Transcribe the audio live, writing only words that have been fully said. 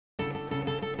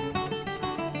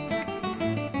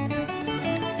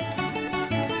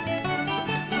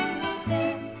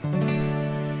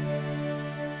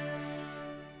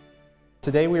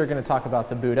Today we are going to talk about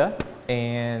the Buddha,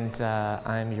 and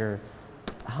I'm your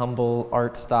humble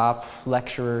ArtStop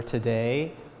lecturer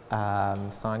today.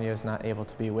 Sonia is not able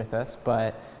to be with us,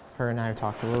 but her and I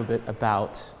talked a little bit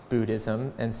about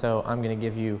Buddhism, and so I'm going to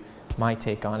give you my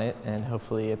take on it, and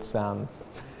hopefully it's,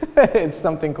 it's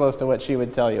something close to what she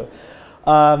would tell you.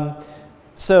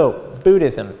 So,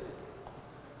 Buddhism.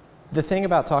 The thing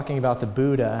about talking about the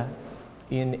Buddha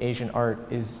in Asian art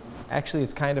is actually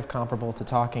it's kind of comparable to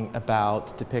talking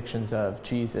about depictions of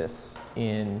Jesus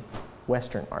in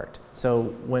Western art. So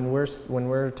when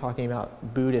we're talking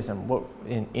about Buddhism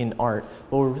in art,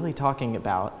 what we're really talking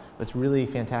about, what's really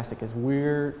fantastic, is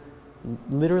we're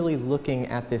literally looking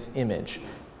at this image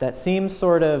that seems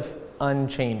sort of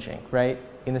unchanging, right?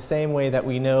 In the same way that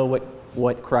we know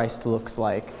what Christ looks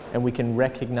like, and we can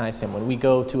recognize him. When we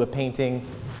go to a painting,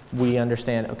 we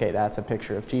understand, okay, that's a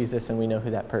picture of Jesus, and we know who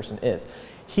that person is.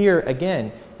 Here,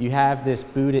 again, you have this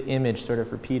Buddha image sort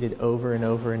of repeated over and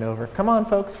over and over. Come on,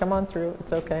 folks, come on through,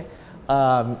 it's okay.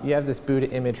 You have this Buddha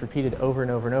image repeated over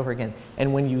and over and over again.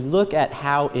 And when you look at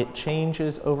how it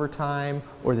changes over time,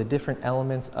 or the different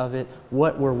elements of it,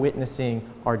 what we're witnessing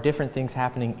are different things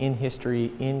happening in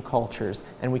history, in cultures,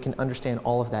 and we can understand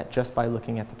all of that just by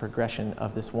looking at the progression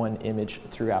of this one image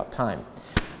throughout time.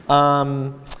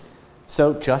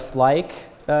 So just like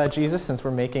Jesus, since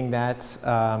we're making that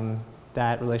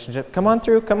that relationship. Come on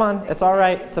through, come on, it's all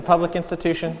right, it's a public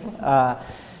institution.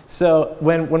 So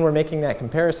when we're making that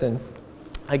comparison,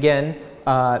 again,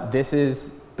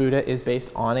 Buddha is based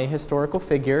on a historical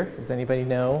figure. Does anybody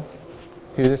know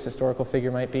who this historical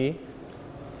figure might be?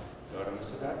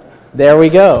 There we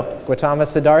go, Gautama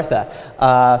Siddhartha,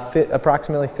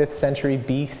 approximately 5th century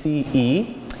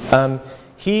BCE.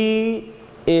 He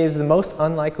is the most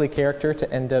unlikely character to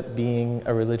end up being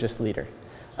a religious leader.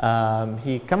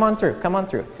 Come on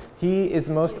through. He is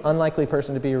the most unlikely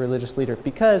person to be a religious leader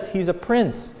because he's a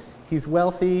prince. He's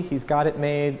wealthy, he's got it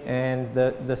made, and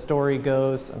the story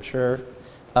goes, I'm sure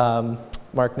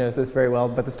Mark knows this very well,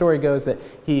 but the story goes that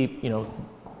he,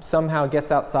 somehow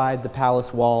gets outside the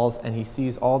palace walls and he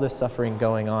sees all this suffering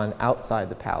going on outside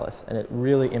the palace, and it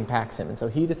really impacts him. And so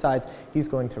he decides he's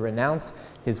going to renounce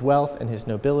his wealth and his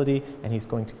nobility, and he's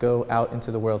going to go out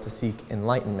into the world to seek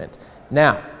enlightenment.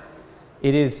 Now,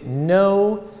 it is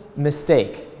no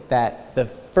mistake that the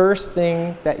first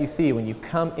thing that you see when you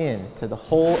come in to the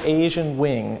whole Asian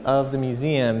wing of the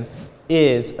museum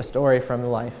is a story from the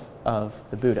life of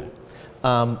the Buddha.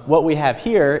 What we have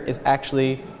here is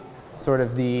actually sort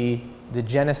of the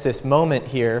genesis moment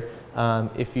here,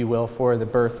 if you will, for the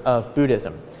birth of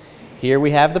Buddhism. Here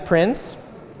we have the prince.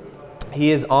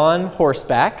 He is on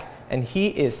horseback, and he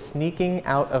is sneaking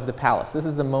out of the palace. This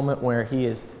is the moment where he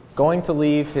is going to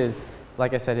leave his,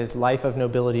 like I said, his life of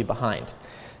nobility behind.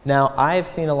 Now, I've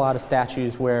seen a lot of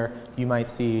statues where you might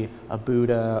see a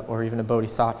Buddha or even a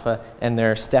Bodhisattva, and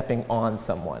they're stepping on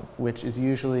someone, which is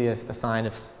usually a sign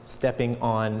of stepping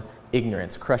on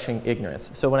ignorance, crushing ignorance.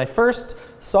 So when I first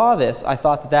saw this, I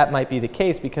thought that that might be the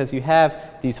case because you have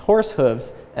these horse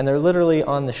hooves, and they're literally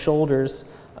on the shoulders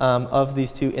of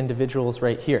these two individuals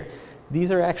right here.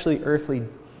 These are actually earthly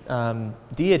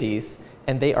deities,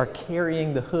 and they are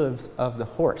carrying the hooves of the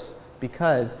horse,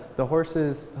 because the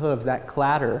horse's hooves, that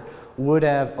clatter, would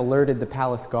have alerted the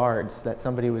palace guards that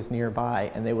somebody was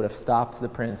nearby, and they would have stopped the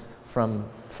prince from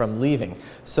leaving.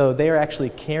 So they are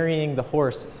actually carrying the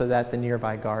horse so that the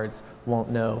nearby guards won't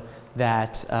know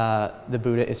that the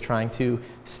Buddha is trying to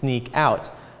sneak out.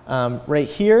 Right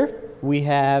here we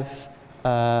have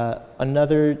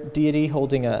another deity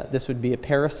holding this would be a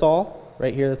parasol.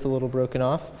 Right here, that's a little broken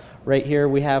off. Right here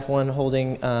we have one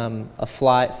holding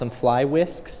some fly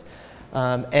whisks.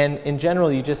 And in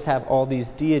general, you just have all these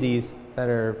deities that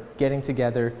are getting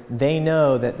together. They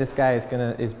know that this guy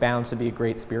is bound to be a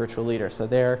great spiritual leader. So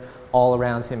they're all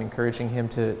around him, encouraging him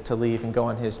to leave and go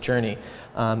on his journey,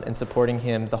 and supporting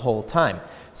him the whole time.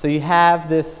 So you have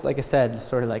this, like I said,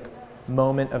 sort of like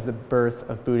moment of the birth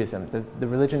of Buddhism. The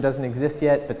religion doesn't exist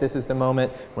yet, but this is the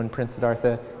moment when Prince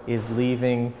Siddhartha is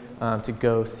leaving to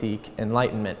go seek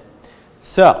enlightenment.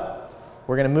 So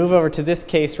we're going to move over to this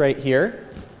case right here.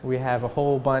 We have a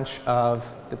whole bunch of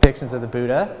depictions of the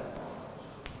Buddha,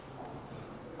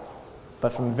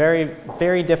 but from very,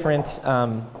 very different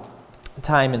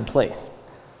time and place.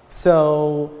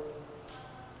 So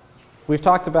we've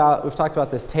talked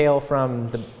about this tale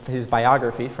from his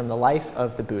biography, from the life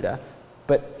of the Buddha.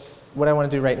 But what I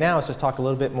want to do right now is just talk a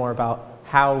little bit more about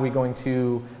how are we going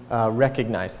to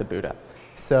recognize the Buddha.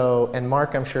 So, and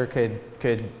Mark, I'm sure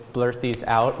could blurt these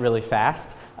out really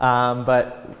fast,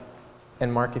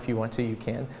 and Mark, if you want to, you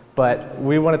can. But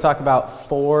we want to talk about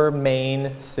 4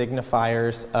 main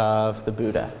signifiers of the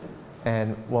Buddha.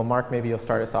 And, well, Mark, maybe you'll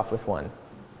start us off with one.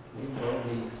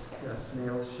 The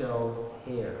snail shell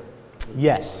hair.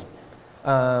 Yes.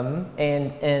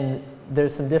 And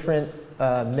there's some different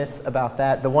myths about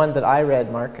that. The one that I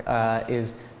read, Mark,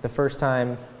 is the first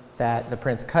time that the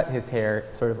prince cut his hair,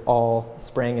 it sort of all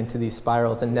sprang into these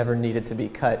spirals and never needed to be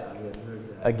cut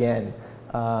again.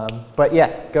 But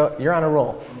yes, go, you're on a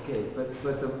roll. Okay,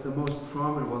 but the most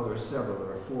prominent, well, there are several.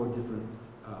 There are 4 different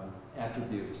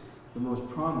attributes. The most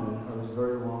prominent are his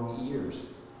very long ears.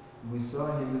 We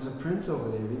saw him as a prince over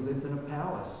there. He lived in a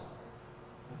palace.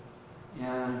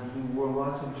 And he wore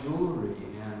lots of jewelry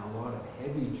and a lot of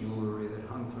heavy jewelry that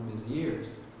hung from his ears.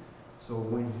 So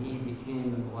when he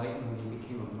became enlightened, when he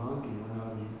became a monk and went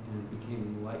out and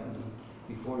became enlightened,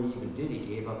 before he even did, he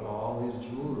gave up all his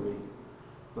jewelry.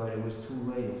 But it was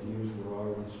too late. His ears were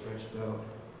already stretched out,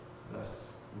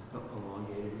 thus his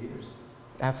elongated ears.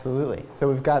 Absolutely. So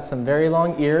we've got some very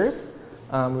long ears.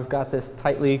 We've got this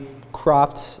tightly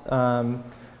cropped,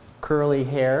 curly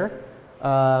hair.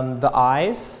 The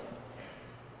eyes.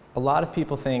 A lot of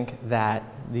people think that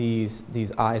these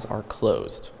eyes are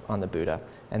closed on the Buddha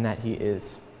and that he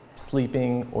is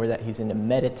sleeping or that he's in a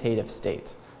meditative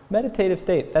state. Meditative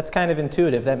state, that's kind of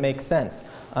intuitive, that makes sense.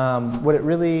 What it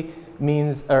really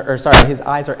means, his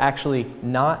eyes are actually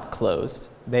not closed.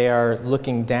 They are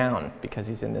looking down because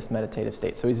he's in this meditative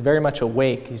state. So he's very much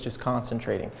awake, he's just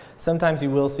concentrating. Sometimes you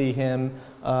will see him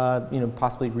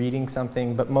possibly reading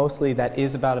something, but mostly that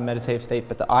is about a meditative state,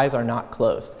 but the eyes are not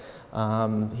closed.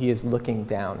 He is looking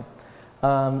down.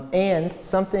 And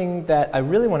something that I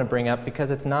really want to bring up,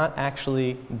 because it's not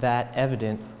actually that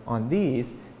evident on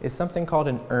these, is something called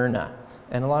an urna.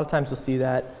 And a lot of times you'll see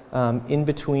that in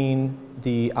between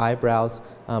the eyebrows,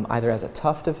 either as a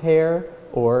tuft of hair,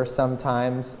 or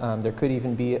sometimes there could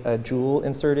even be a jewel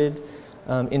inserted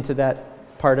into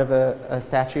that part of a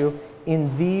statue.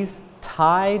 In these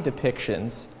Thai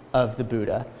depictions of the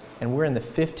Buddha, and we're in the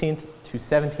 15th to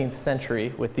 17th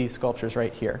century with these sculptures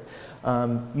right here,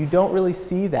 you don't really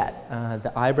see that.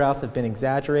 The eyebrows have been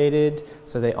exaggerated,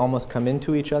 so they almost come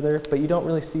into each other, but you don't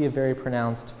really see a very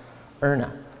pronounced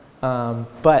urna.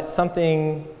 But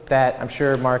something that I'm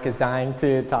sure Mark is dying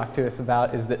to talk to us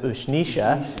about is the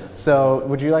Ushnisha. So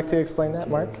would you like to explain that,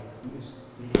 Mark? His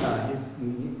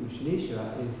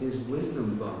Ushnisha is his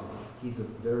wisdom bump. He's a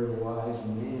very wise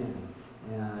man,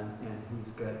 and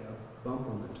he's got a bump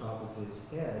on the top of his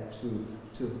head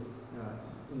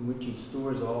in which he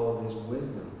stores all of his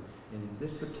wisdom. And in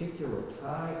this particular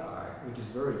Thai art, which is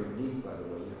very unique, by the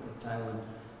way, Thailand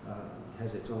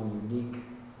has its own unique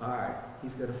art.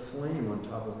 He's got a flame on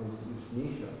top of his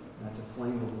Ushnisha. That's a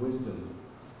flame of wisdom.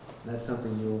 That's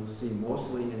something you'll see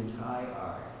mostly in Thai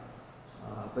art.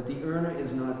 But the urna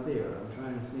is not there. I'm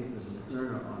trying to see if there's an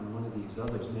urna on one of these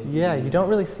others. Maybe yeah, you don't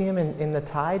really see him in the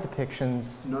Thai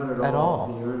depictions not at all.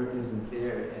 The urna isn't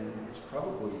there, and it's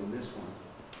probably in this one.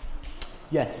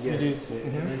 Yes, you do. There is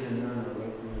an urna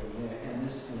right there. And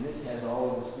this has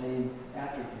all of the same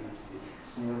attributes.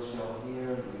 It's snail shell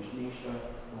hair, the Ushnisha,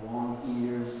 the long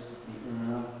ears, the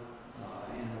urna,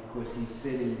 and of course he's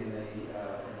sitting in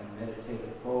a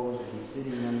meditative pose, and he's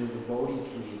sitting under the Bodhi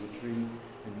tree, the tree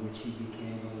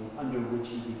under which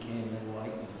he became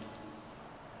enlightened.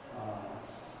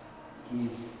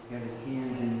 He's got his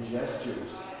hands in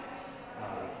gestures.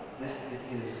 This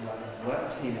is his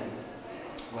left hand,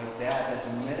 like that. That's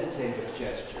a meditative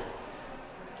gesture.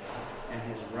 And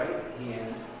his right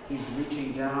hand, he's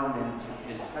reaching down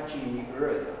and touching the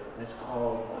earth. That's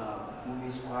called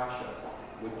Bhumiswasha,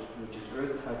 which is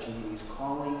earth touching. He's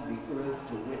calling the earth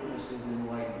to witness his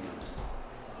enlightenment.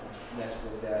 That's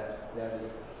what that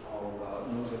is all about.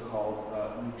 And those are called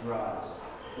mudras.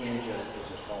 Hand gestures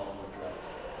are called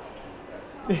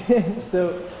mudras.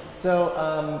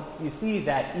 So you see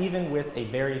that even with a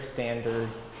very standard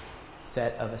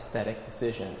set of aesthetic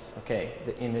decisions, okay,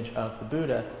 the image of the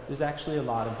Buddha, there's actually a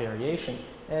lot of variation.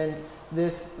 And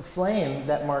this flame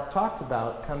that Mark talked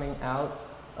about coming out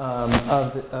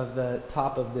of the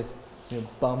top of this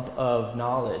bump of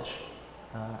knowledge,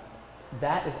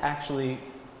 that is actually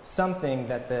something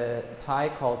that the Thai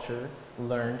culture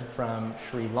learned from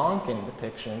Sri Lankan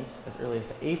depictions as early as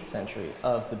the 8th century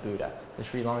of the Buddha. The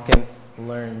Sri Lankans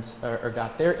learned or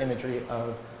got their imagery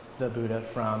of the Buddha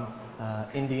from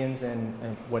Indians and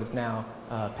what is now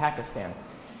Pakistan.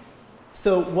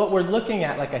 So what we're looking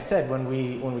at, like I said, when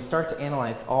we start to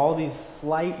analyze all these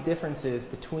slight differences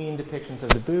between depictions of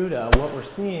the Buddha, what we're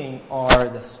seeing are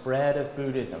the spread of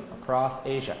Buddhism across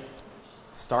Asia.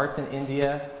 starts in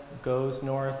India, goes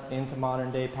north into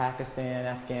modern-day Pakistan,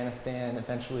 Afghanistan,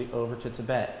 eventually over to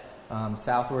Tibet.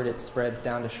 Southward, it spreads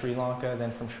down to Sri Lanka,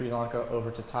 then from Sri Lanka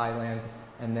over to Thailand,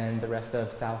 and then the rest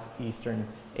of Southeastern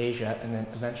Asia, and then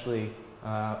eventually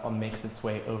makes its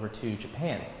way over to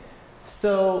Japan.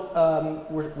 So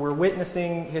we're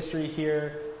witnessing history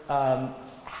here.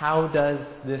 How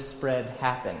does this spread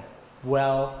happen?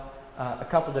 Well, a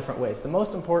couple different ways. The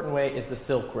most important way is the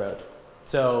Silk Road.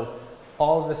 So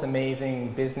all of this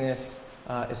amazing business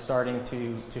is starting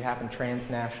to happen,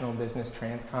 transnational business,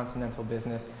 transcontinental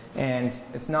business, and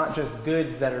it's not just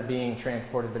goods that are being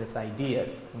transported, but it's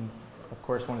ideas. And of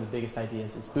course, one of the biggest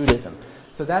ideas is Buddhism.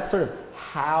 So that's sort of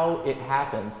how it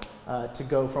happens to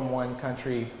go from one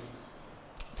country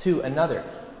to another.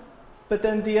 But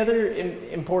then the other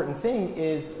important thing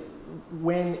is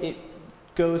when it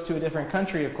goes to a different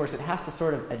country, of course, it has to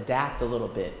sort of adapt a little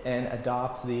bit and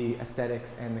adopt the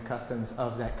aesthetics and the customs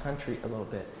of that country a little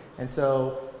bit. And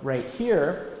so right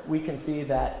here, we can see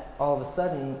that all of a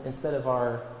sudden, instead of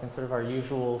our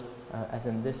usual, as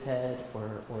in this head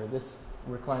or this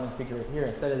reclining figure right here,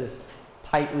 instead of this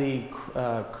tightly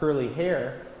curly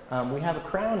hair, we have a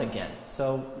crown again.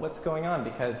 So what's going on?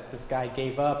 Because this guy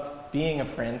gave up being a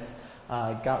prince,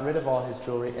 got rid of all his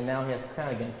jewelry, and now he has a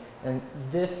crown again. And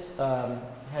this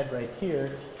head right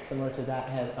here, similar to that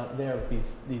head up there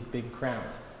with these big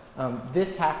crowns.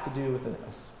 This has to do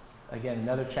with, again,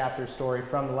 another chapter story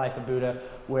from the life of Buddha,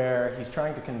 where he's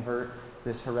trying to convert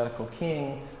this heretical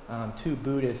king to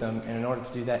Buddhism, and in order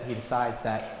to do that, he decides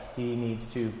that he needs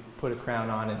to put a crown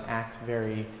on and act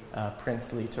very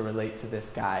princely to relate to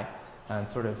this guy, and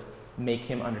sort of make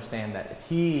him understand that if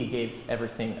he gave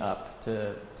everything up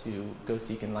to go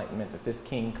seek enlightenment, that this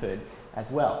king could as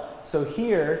well. So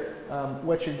here,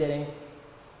 what you're getting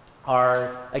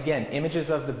are, again, images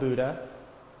of the Buddha,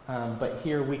 but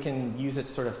here we can use it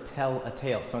to sort of tell a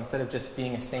tale. So instead of just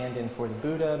being a stand-in for the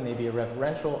Buddha, maybe a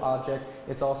reverential object,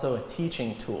 it's also a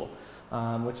teaching tool,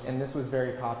 and this was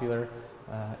very popular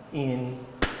in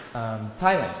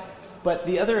Thailand. But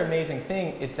the other amazing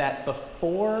thing is that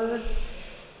before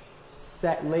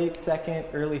late 2nd,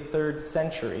 early 3rd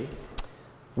century,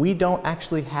 we don't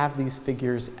actually have these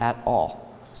figures at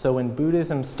all. So when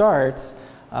Buddhism starts,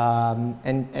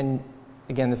 and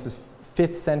again, this is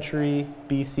 5th century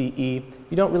BCE,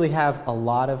 you don't really have a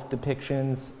lot of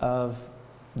depictions of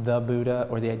the Buddha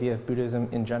or the idea of Buddhism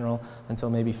in general until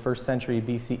maybe 1st century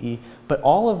BCE. But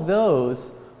all of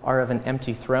those are of an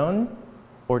empty throne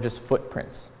or just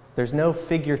footprints. There's no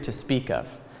figure to speak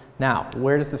of. Now,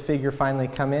 where does the figure finally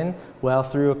come in? Well,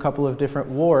 through a couple of different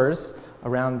wars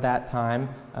around that time,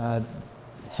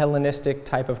 Hellenistic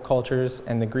type of cultures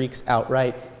and the Greeks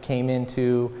outright came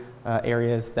into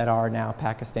areas that are now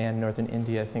Pakistan, northern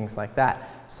India, things like that.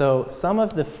 So some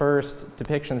of the first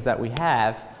depictions that we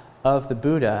have of the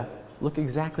Buddha look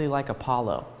exactly like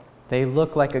Apollo. They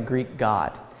look like a Greek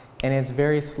god. And it's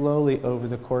very slowly over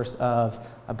the course of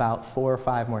about 4 or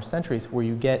 5 more centuries where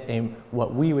you get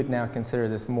what we would now consider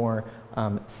this more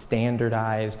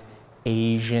standardized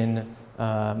Asian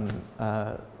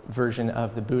version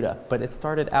of the Buddha. But it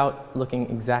started out looking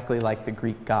exactly like the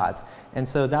Greek gods. And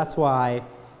so that's why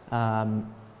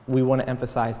we want to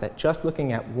emphasize that just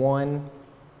looking at one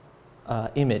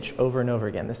image over and over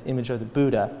again, this image of the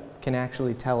Buddha, can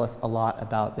actually tell us a lot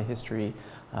about the history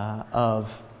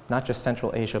of not just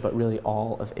Central Asia, but really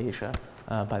all of Asia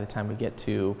by the time we get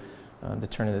to the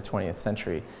turn of the 20th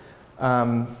century.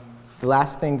 The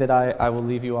last thing that I will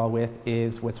leave you all with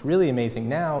is what's really amazing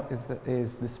now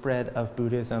is the spread of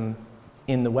Buddhism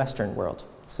in the Western world.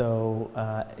 So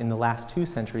in the last 2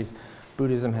 centuries,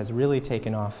 Buddhism has really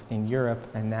taken off in Europe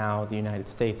and now the United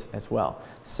States as well.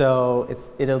 So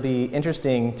it'll be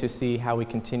interesting to see how we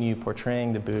continue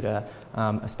portraying the Buddha,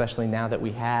 especially now that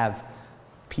we have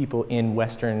people in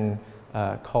Western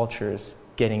cultures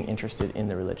getting interested in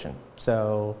the religion.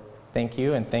 So thank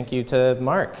you, and thank you to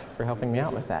Mark for helping me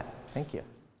out with that. Thank you.